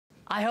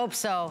I hope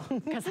so,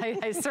 because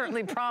I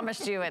certainly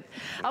promised you it.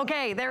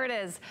 Okay, there it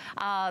is.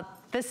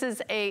 This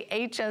is a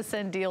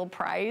HSN deal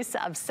price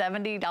of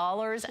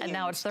 $70, and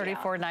now it's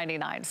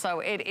 $34.99. So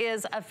it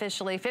is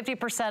officially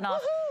 50%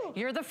 off.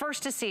 You're the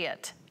first to see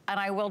it. And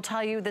I will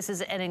tell you, this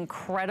is an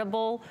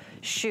incredible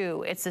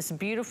shoe. It's this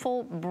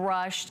beautiful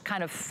brushed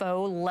kind of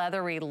faux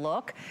leathery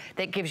look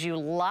that gives you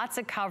lots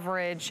of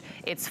coverage.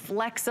 It's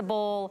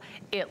flexible.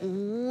 It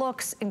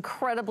looks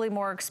incredibly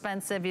more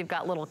expensive. You've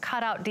got little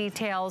cutout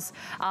details,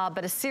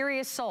 but a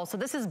serious sole. So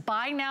this is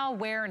buy now,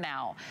 wear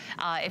now.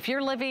 If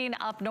you're living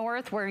up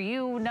north where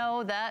you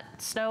know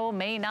that snow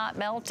may not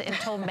melt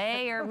until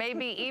May or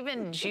maybe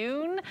even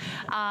June,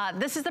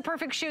 this is the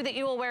perfect shoe that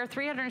you will wear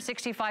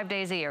 365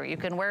 days a year. You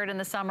can wear it in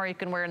the summer, you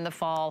can wear it in the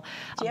fall.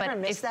 Do you ever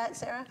miss that,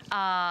 Sarah?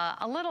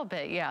 A little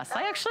bit, yes.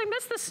 I actually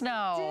miss the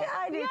snow.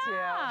 I do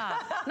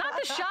too. Not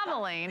the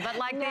shoveling, but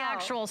like the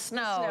actual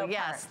snow.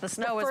 Yes, the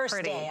snow is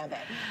pretty. The first day of it.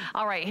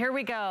 All right, here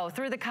we go.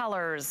 Through the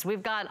colors.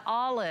 We've got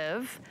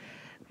olive.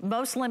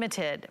 Most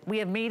limited. We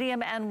have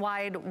medium and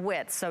wide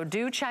width. So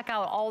do check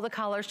out all the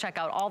colors, check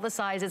out all the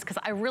sizes, because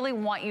I really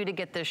want you to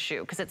get this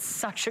shoe because it's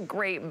such a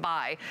great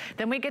buy.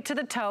 Then we get to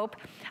the taupe,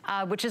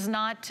 which is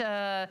not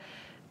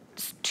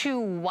too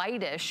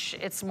whitish.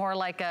 It's more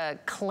like a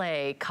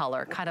clay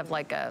color, kind of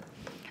like a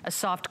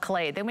soft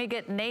clay. Then we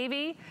get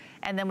navy,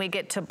 and then we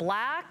get to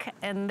black,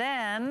 and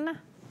then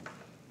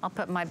I'll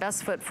put my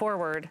best foot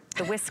forward,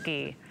 the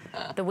whiskey.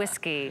 The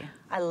whiskey.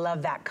 I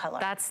love that color.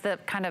 That's the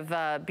kind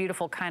of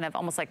beautiful kind of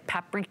almost like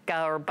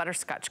paprika or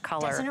butterscotch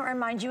color. Doesn't it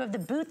remind you of the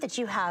boot that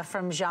you have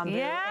from Jambu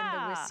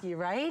and the whiskey,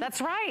 right? That's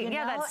right. You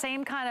know, that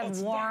same kind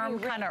of warm,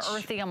 kind of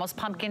earthy, almost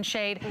pumpkin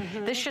shade.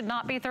 This should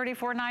not be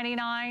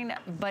 $34.99,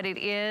 but it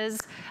is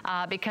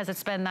because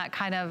it's been that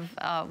kind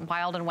of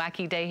wild and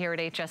wacky day here at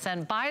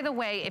HSN. By the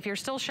way, if you're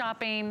still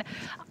shopping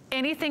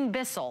anything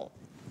Bissell,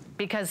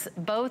 because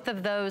both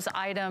of those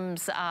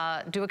items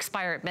do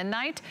expire at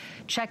midnight.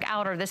 Check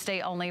out our this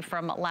day only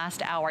from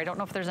last hour. I don't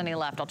know if there's any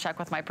left. I'll check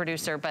with my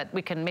producer, but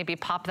we can maybe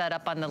pop that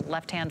up on the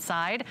left-hand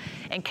side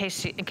in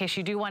case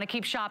you do want to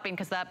keep shopping,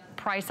 because that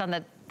price on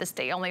the this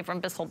day only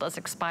from Bissell does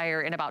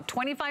expire in about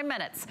 25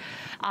 minutes.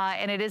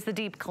 And it is the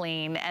deep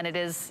clean, and it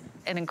is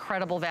an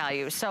incredible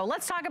value. So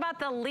let's talk about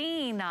the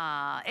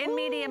Lena in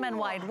medium and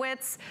wide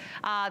widths.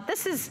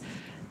 This is,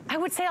 I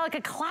would say, like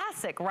a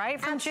classic, right,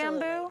 from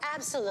Jambu?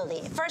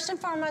 Absolutely. First and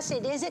foremost,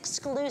 it is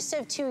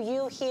exclusive to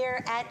you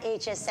here at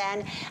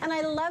HSN, and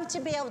I love to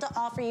be able to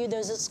offer you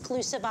those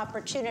exclusive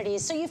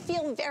opportunities so you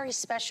feel very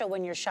special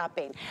when you're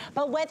shopping.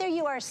 But whether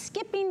you are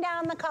skipping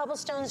down the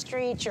cobblestone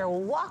streets, you're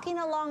walking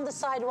along the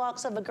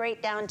sidewalks of a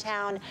great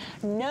downtown,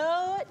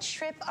 no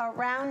trip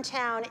around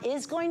town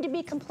is going to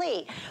be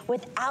complete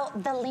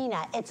without the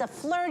Lena. It's a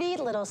flirty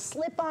little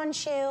slip-on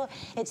shoe.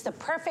 It's the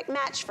perfect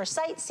match for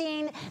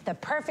sightseeing, the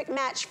perfect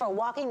match for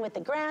walking with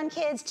the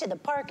grandkids to the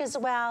park as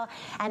well.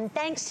 And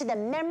thanks to the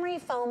memory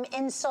foam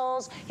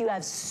insoles, you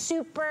have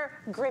super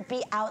grippy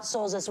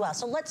outsoles as well.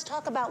 So let's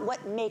talk about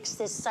what makes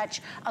this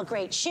such a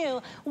great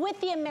shoe with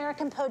the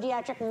American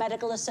Podiatric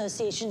Medical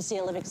Association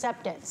seal of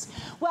acceptance.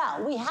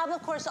 Well, we have,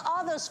 of course,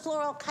 all those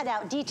floral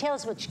cutout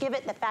details which give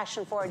it the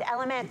fashion-forward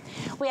element.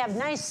 We have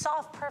nice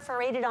soft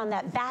perforated on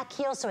that back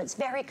heel, so it's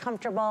very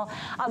comfortable.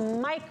 A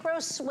micro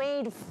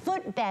suede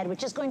footbed,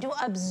 which is going to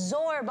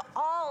absorb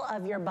all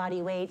of your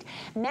body weight.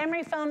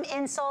 Memory foam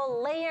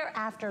insole, layer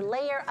after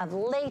layer of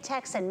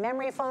latex and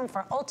memory foam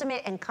for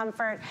ultimate and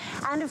comfort.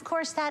 And of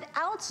course, that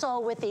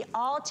outsole with the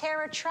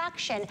all-terra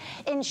traction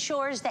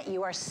ensures that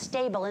you are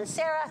stable. And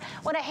Sarah,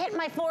 when I hit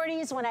my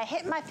 40s, when I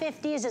hit my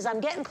 50s, as I'm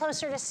getting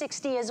closer to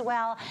 60 as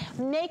well,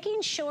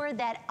 making sure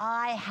that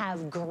I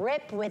have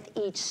grip with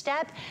each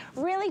step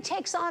really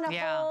takes on a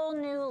whole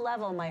new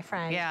level, my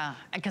friend. Yeah,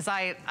 because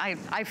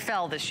I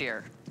fell this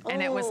year.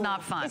 And it was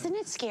not fun. Isn't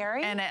it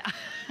scary? And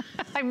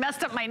I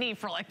messed up my knee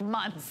for like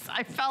months.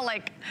 I fell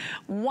like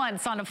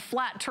once on a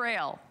flat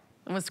trail.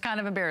 It was kind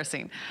of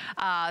embarrassing.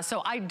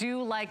 So I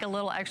do like a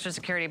little extra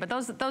security, but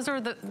those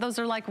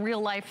are like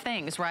real life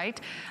things, right?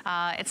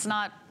 It's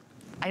not,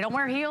 I don't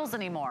wear heels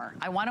anymore.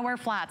 I want to wear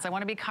flats. I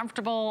want to be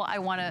comfortable. I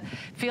want to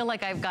feel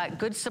like I've got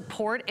good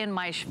support in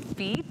my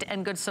feet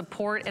and good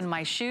support in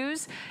my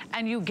shoes.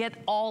 And you get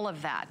all of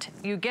that.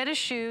 You get a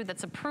shoe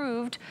that's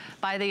approved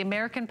by the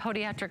American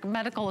Podiatric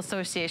Medical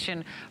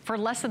Association for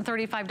less than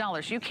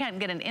 $35. You can't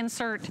get an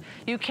insert.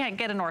 You can't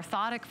get an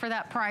orthotic for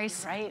that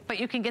price. Right.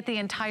 But you can get the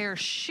entire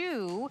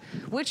shoe,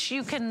 which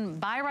you can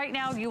buy right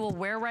now. You will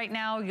wear right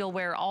now. You'll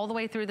wear all the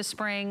way through the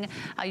spring.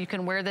 You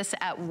can wear this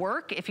at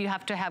work if you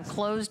have to have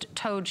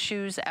closed-toe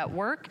shoes at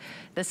work.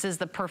 This is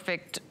the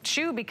perfect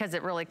shoe because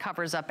it really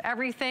covers up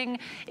everything.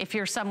 If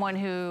you're someone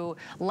who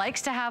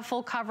likes to have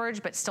full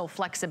coverage but still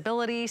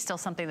flexibility, still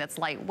something that's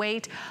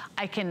lightweight,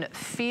 I can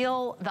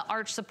feel the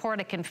arch support.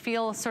 I can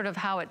feel sort of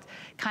how it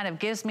kind of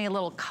gives me a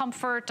little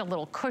comfort, a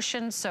little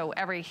cushion, so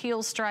every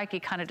heel strike, you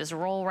kind of just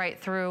roll right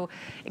through.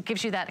 It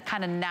gives you that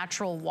kind of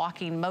natural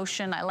walking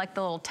motion. I like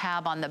the little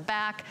tab on the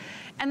back.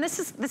 And this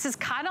is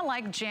kind of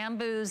like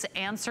Jambu's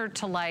answer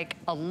to like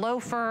a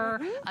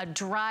loafer, a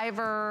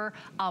driver,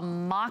 a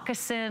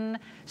moccasin.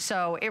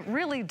 So it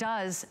really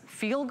does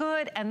feel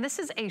good. And this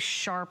is a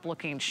sharp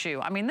looking shoe.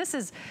 I mean, this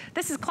is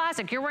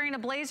classic. You're wearing a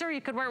blazer,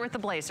 you could wear it with the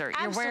blazer.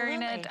 Absolutely. You're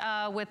wearing it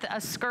with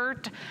a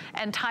skirt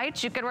and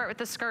tights. You could wear it with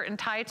the skirt and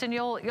tights, and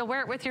you'll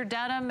wear it with your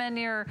denim and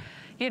your,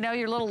 you know,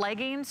 your little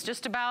leggings,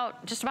 just about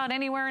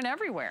anywhere and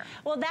everywhere.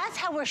 Well, that's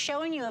how we're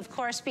showing you, of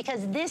course,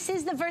 because this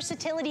is the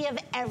versatility of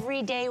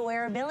everyday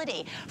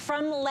wearability.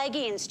 From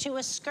leggings to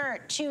a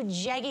skirt to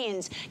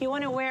jeggings. You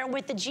want to wear it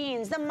with the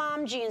jeans, the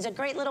mom jeans, a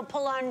great little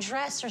pull-on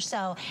dress or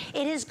so.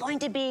 It is going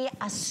to be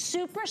a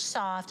super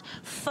soft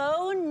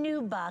faux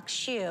nubuck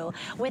shoe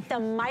with the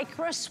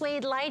micro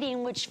suede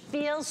lighting, which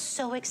feels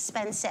so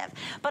expensive.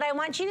 But I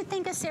want you to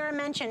think, as Sarah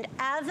mentioned,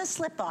 of the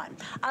slip-on,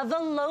 of the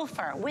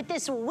loafer with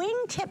this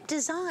wingtip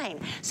design.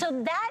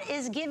 So that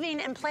is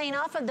giving and playing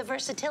off of the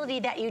versatility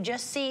that you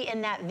just see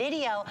in that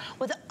video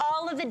with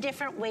all of the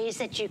different ways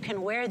that you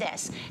can wear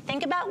this.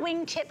 Think about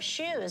wingtip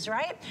shoes,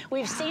 right?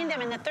 We've seen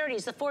them in the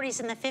 30s, the 40s,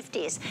 and the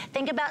 50s.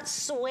 Think about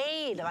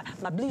suede,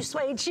 my blue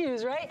suede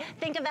shoes, right?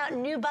 Think about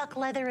nubuck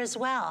leather as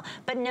well.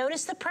 But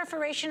notice the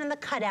perforation and the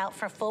cutout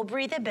for full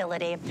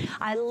breathability.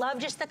 I love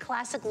just the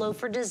classic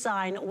loafer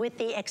design with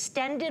the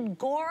extended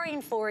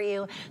goring for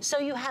you so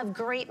you have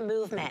great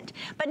movement.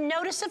 But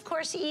notice, of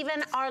course,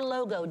 even our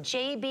logo,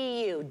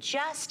 JBU,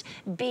 just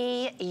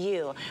be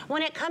you.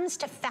 When it comes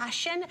to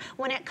fashion,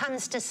 when it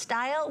comes to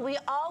style, we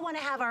all want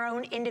to have our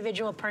own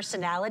individual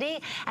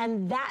personality,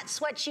 and that's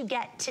what you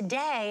get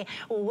today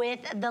with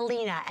the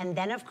Lena. And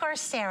then, of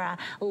course, Sarah,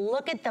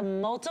 look at the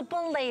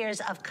multiple layers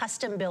of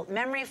custom-built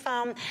memory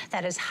foam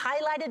that is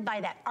highlighted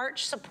by that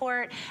arch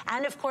support,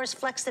 and, of course,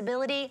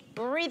 flexibility,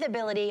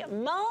 breathability,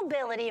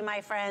 mobility,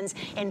 my friends,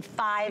 in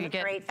 5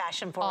 great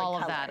fashion-forward colors.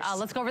 All of that.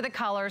 Let's go over the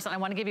colors, and I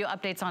want to give you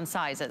updates on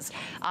sizes.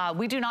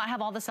 We do not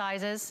have all the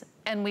sizes,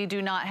 and we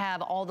do not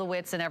have all the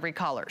widths in every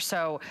color.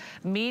 So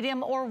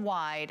medium or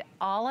wide,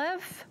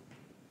 olive,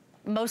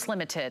 most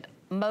limited.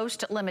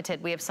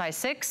 We have size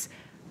 6,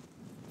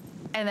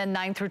 and then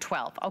 9 through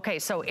 12. Okay,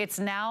 so it's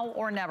now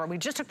or never. We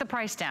just took the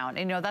price down.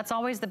 And, you know, that's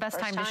always the best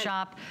time to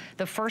shop.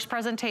 The first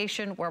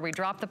presentation where we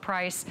drop the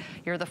price,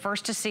 you're the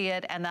first to see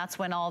it, and that's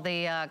when all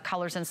the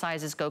colors and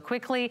sizes go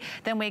quickly.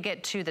 Then we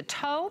get to the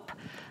taupe.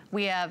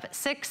 We have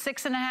 6,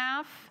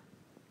 6.5,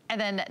 and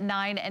then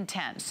 9 and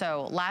 10.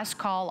 So last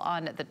call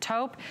on the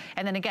taupe.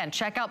 And then again,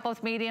 check out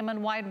both medium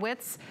and wide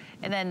widths.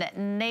 And then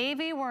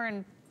navy, we're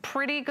in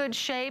pretty good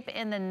shape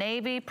in the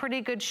navy, pretty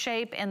good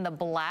shape in the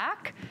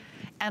black.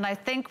 And I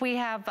think we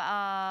have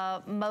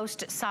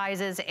most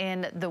sizes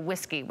in the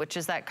whiskey, which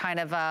is that kind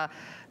of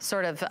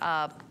sort of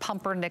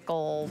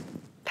pumpernickel,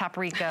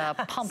 paprika,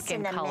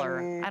 pumpkin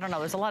color. I don't know,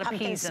 there's a lot of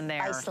peas in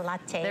there. Spice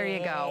latte. There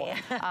you go.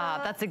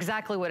 That's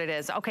exactly what it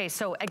is. Okay,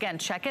 so again,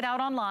 check it out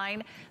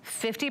online.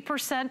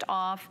 50%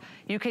 off.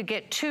 You could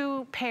get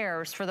 2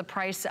 pairs for the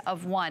price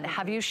of 1.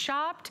 Have you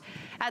shopped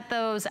at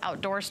those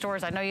outdoor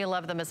stores? I know you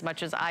love them as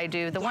much as I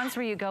do. The ones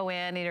where you go in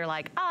and you're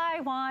like, I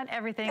want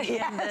everything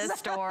in this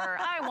store.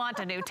 I want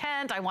a new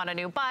tent. I want a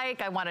new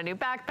bike. I want a new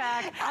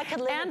backpack. I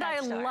could live in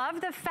that store.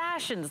 love the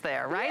fashions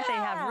there, right? They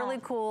have really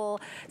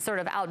cool sort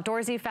of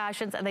outdoorsy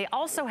fashions, and they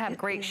also have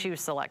great shoe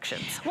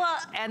selections. Well,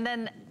 and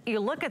then you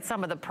look at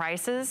some of the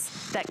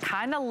prices that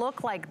kind of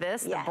look like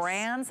this, the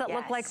brands that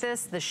look like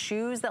this, the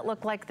shoes that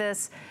look like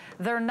this.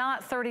 They're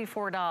not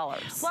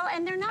 $34. Well,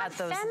 and they're not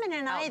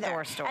feminine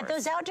either. At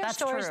those outdoor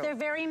stores, they're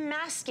very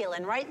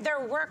masculine, right? They're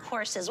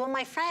workhorses. Well,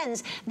 my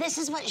friends, this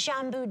is what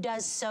Jambu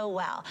does so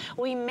well.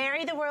 We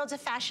marry the worlds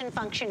of fashion,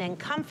 function, and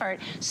comfort,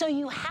 so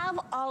you have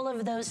all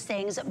of those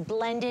things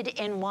blended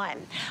in one.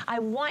 I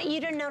want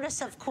you to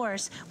notice, of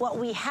course, what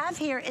we have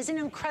here is an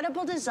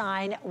incredible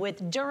design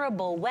with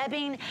durable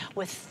webbing,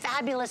 with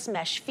fabulous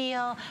mesh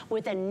feel,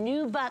 with a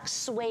nubuck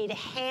suede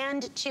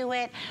hand to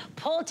it,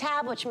 pull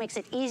tab, which makes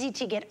it easy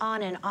to get on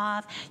and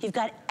off. You've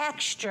got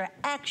extra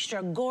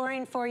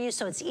goring for you,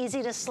 so it's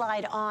easy to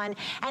slide on.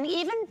 And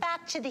even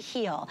back to the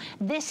heel,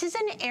 this is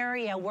an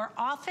area where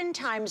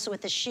oftentimes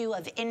with a shoe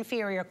of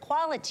inferior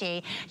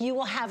quality, you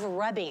will have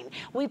rubbing.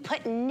 We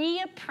put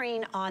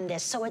neoprene on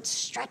this, so it's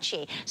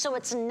stretchy, so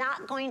it's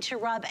not going to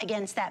rub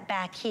against that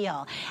back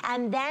heel.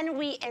 And then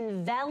we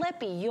envelop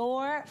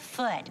your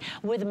foot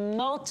with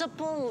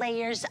multiple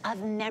layers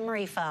of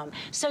memory foam.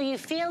 So you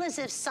feel as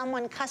if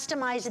someone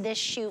customized this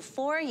shoe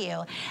for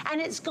you,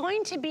 and it's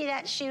going to be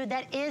that shoe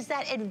that is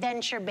that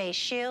adventure-based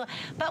shoe,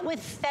 but with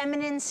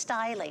feminine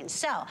styling.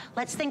 So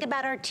let's think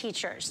about our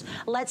teachers.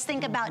 Let's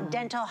think about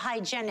dental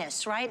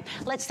hygienists, right?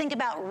 Let's think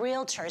about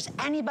realtors,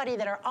 anybody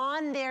that are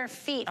on their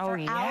feet for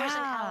hours and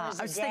hours a day.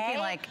 I was thinking,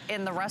 like,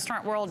 in the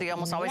restaurant world, you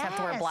almost always have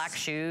to wear black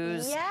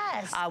shoes.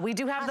 Yes. We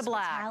do have the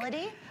black.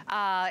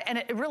 And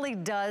it really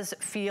does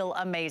feel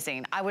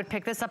amazing. I would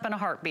pick this up in a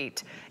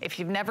heartbeat. If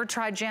you've never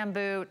tried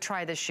Jambu,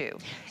 try the shoe.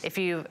 If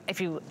you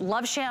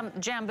love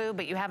Jambu,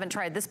 but you haven't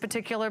tried this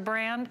particular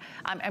brand,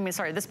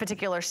 this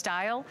particular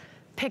style,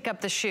 pick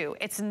up the shoe.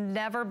 It's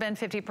never been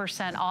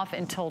 50% off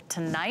until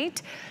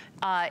tonight.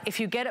 If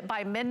you get it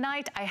by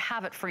midnight, I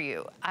have it for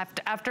you.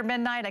 After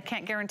midnight, I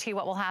can't guarantee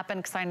what will happen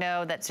because I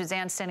know that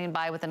Suzanne's standing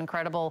by with an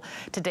incredible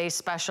today's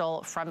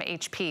special from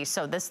HP.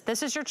 So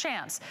this is your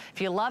chance.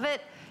 If you love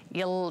it,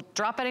 you'll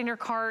drop it in your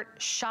cart,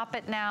 shop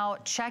it now,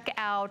 check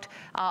out.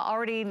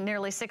 Already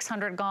nearly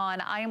 600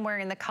 gone. I am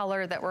wearing the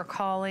color that we're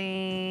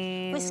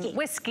calling... Whiskey.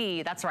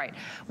 Whiskey, that's right.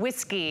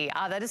 Whiskey,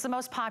 that is the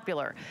most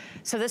popular.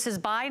 So this is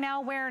buy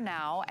now, wear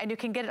now, and you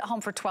can get it home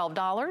for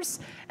 $12.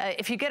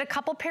 If you get a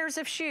couple pairs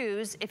of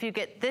shoes, if you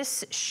get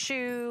this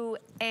shoe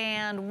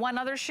and one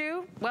other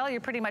shoe, well,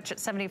 you're pretty much at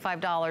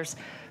 $75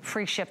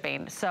 free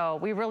shipping. So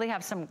we really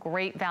have some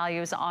great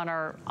values on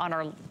our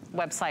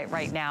website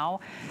right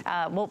now.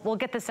 We'll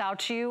get this out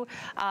to you.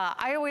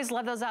 I always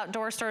love those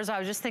outdoor stores. I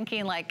was just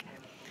thinking, like,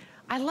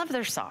 I love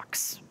their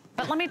socks.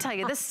 But let me tell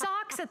you, the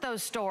socks at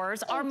those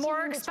stores are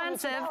more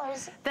expensive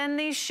than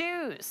these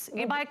shoes.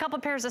 You buy a couple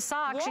pairs of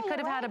socks, you could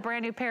have had a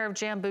brand new pair of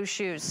Jambu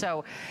shoes.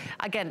 So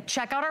again,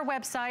 check out our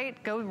website,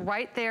 go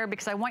right there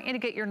because I want you to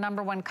get your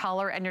 #1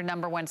 color and your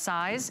 #1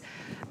 size.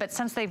 But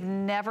since they've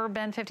never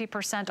been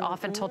 50%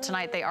 off until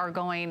tonight, they are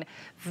going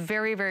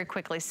very, very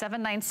quickly.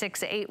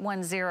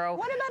 796-810.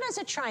 What about as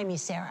a try me,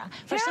 Sarah?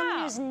 For someone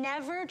who's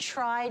never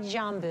tried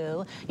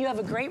Jambu, you have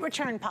a great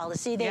return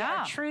policy. They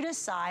are true to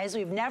size.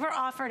 We've never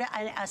offered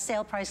a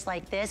sale price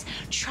like this.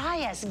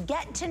 Try us.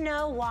 Get to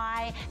know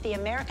why the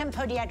American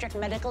Podiatric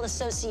Medical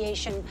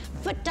Association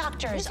foot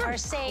doctors are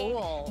saying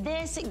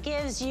this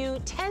gives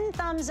you 10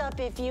 thumbs up,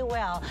 if you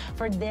will,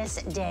 for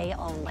this day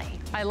only.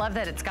 I love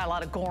that it's got a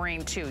lot of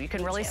goring too. You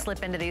can really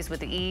slip into these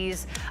with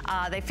ease.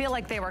 They feel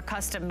like they were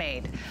custom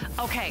made.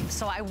 Okay,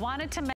 so I wanted to